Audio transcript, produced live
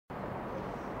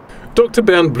Dr.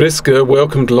 Bernd Briske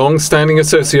welcomed long-standing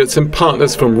associates and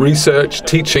partners from research,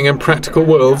 teaching and practical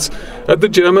worlds at the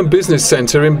German Business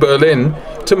Center in Berlin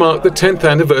to mark the 10th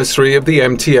anniversary of the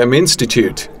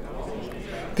MTM-Institute.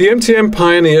 The MTM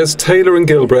pioneers Taylor and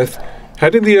Gilbreth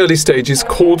had in the early stages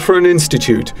called for an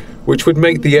institute which would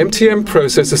make the MTM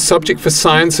process a subject for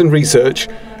science and research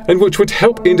and which would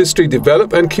help industry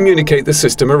develop and communicate the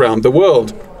system around the world.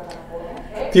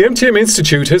 The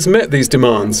MTM-Institute has met these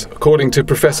demands, according to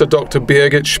Professor Dr.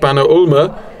 Birgit Spanner-Ulmer,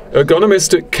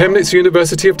 ergonomist at Chemnitz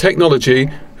University of Technology,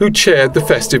 who chaired the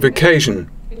festive occasion.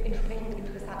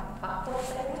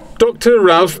 Dr.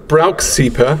 Ralf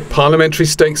Brauch-Sieper, Parliamentary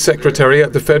State Secretary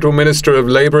at the Federal Minister of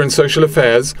Labour and Social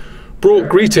Affairs, brought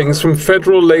greetings from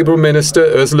Federal Labour Minister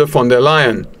Ursula von der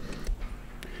Leyen.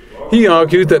 He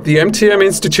argued that the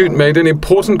MTM-Institute made an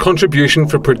important contribution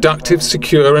for productive,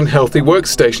 secure and healthy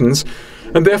workstations,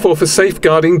 and therefore for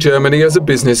safeguarding Germany as a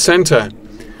business centre.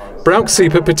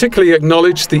 Brauch-Sieper particularly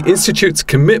acknowledged the Institute's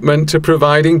commitment to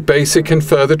providing basic and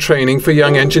further training for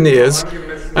young engineers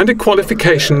and a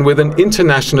qualification with an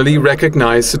internationally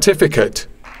recognised certificate.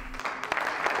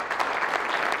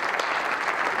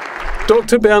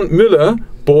 Dr. Bernd Müller,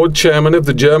 board chairman of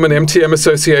the German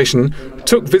MTM-Association,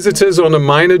 took visitors on a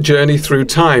minor journey through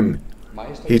time.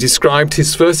 He described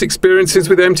his first experiences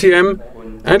with MTM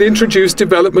and introduced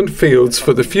development fields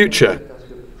for the future.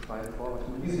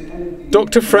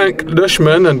 Dr. Frank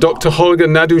Löschmann and Dr. Holger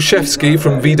Naduszewski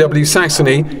from VW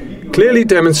Saxony clearly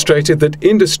demonstrated that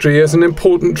industry is an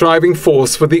important driving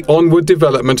force for the onward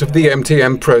development of the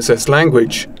MTM process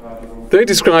language. They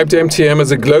described MTM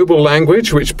as a global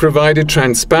language which provided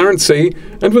transparency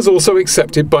and was also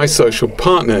accepted by social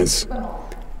partners.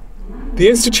 The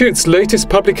Institute's latest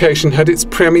publication had its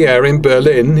premiere in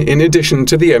Berlin in addition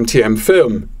to the MTM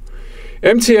film.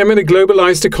 MTM in a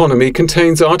Globalized Economy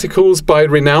contains articles by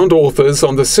renowned authors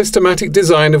on the systematic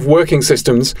design of working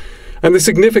systems and the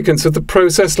significance of the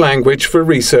process language for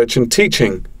research and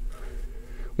teaching.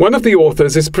 One of the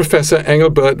authors is Professor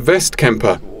Engelbert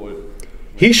Westkemper.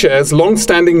 He shares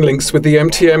long-standing links with the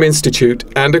MTM-Institute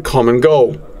and a common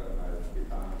goal.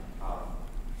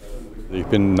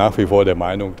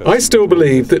 I still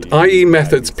believe that IE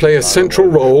methods play a central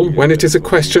role when it is a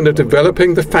question of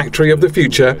developing the factory of the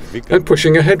future and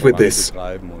pushing ahead with this.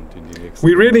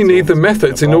 We really need the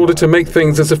methods in order to make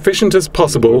things as efficient as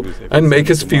possible and make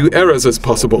as few errors as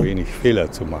possible.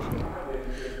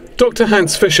 Dr.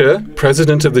 Hans Fischer,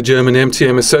 president of the German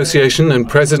MTM-Association and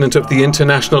president of the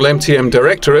International MTM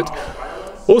Directorate,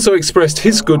 also expressed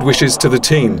his good wishes to the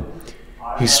team.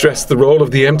 He stressed the role of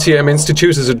the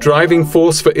MTM-Institute as a driving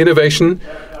force for innovation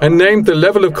and named the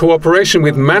level of cooperation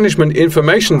with management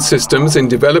information systems in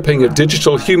developing a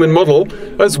digital human model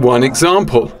as one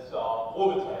example.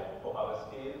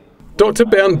 Dr.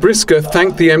 Bernd Briske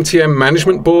thanked the MTM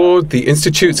Management Board, the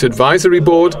Institute's Advisory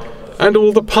Board, and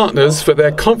all the partners for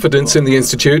their confidence in the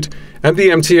Institute and the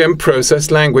MTM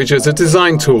process language as a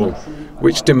design tool,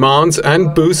 which demands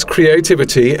and boosts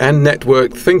creativity and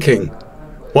networked thinking.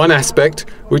 One aspect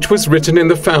which was written in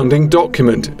the founding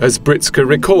document, as Briske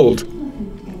recalled.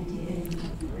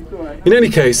 In any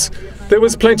case, there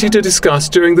was plenty to discuss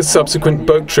during the subsequent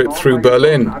boat trip through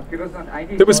Berlin.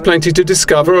 There was plenty to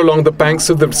discover along the banks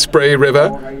of the Spree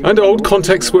River, and old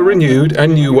contacts were renewed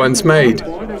and new ones made.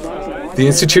 The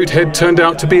Institute head turned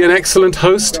out to be an excellent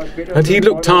host, and he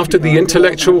looked after the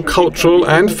intellectual, cultural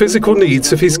and physical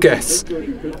needs of his guests.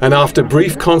 And after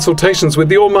brief consultations with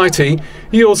the Almighty,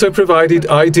 he also provided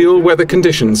ideal weather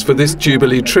conditions for this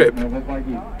Jubilee trip.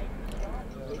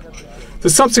 The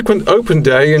subsequent open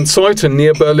day in Zeuthen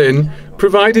near Berlin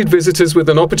provided visitors with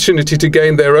an opportunity to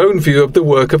gain their own view of the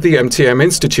work of the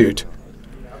MTM-Institute.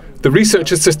 The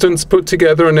research assistants put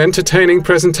together an entertaining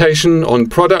presentation on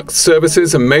products,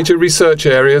 services and major research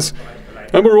areas,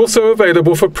 and were also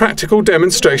available for practical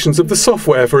demonstrations of the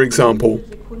software, for example.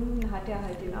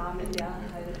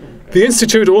 The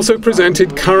Institute also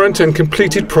presented current and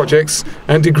completed projects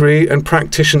and degree and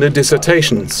practitioner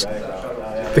dissertations.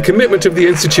 The commitment of the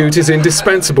Institute is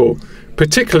indispensable,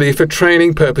 particularly for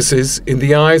training purposes in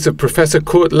the eyes of Professor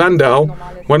Kurt Landau,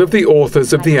 one of the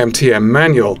authors of the MTM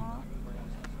manual.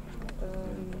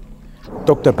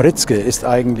 Dr.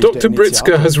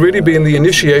 Briske has really been the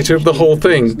initiator of the whole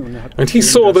thing, and he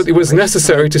saw that it was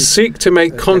necessary to seek to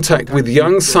make contact with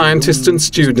young scientists and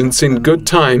students in good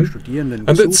time,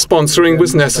 and that sponsoring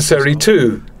was necessary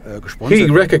too. He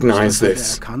recognized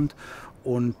this.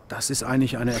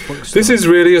 This is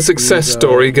really a success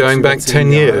story going back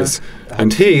 10 years,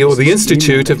 and he or the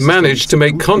Institute have managed to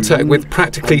make contact with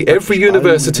practically every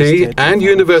university and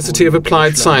University of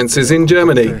Applied Sciences in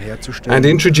Germany and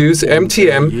introduce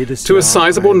MTM to a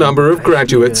sizable number of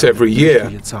graduates every year.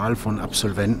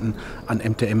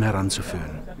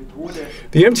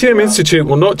 The MTM-Institute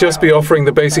will not just be offering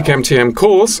the basic MTM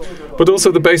course, but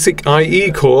also the basic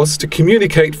IE course to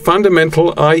communicate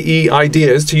fundamental IE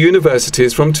ideas to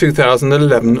universities from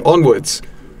 2011 onwards.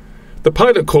 The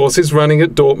pilot course is running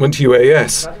at Dortmund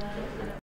UAS,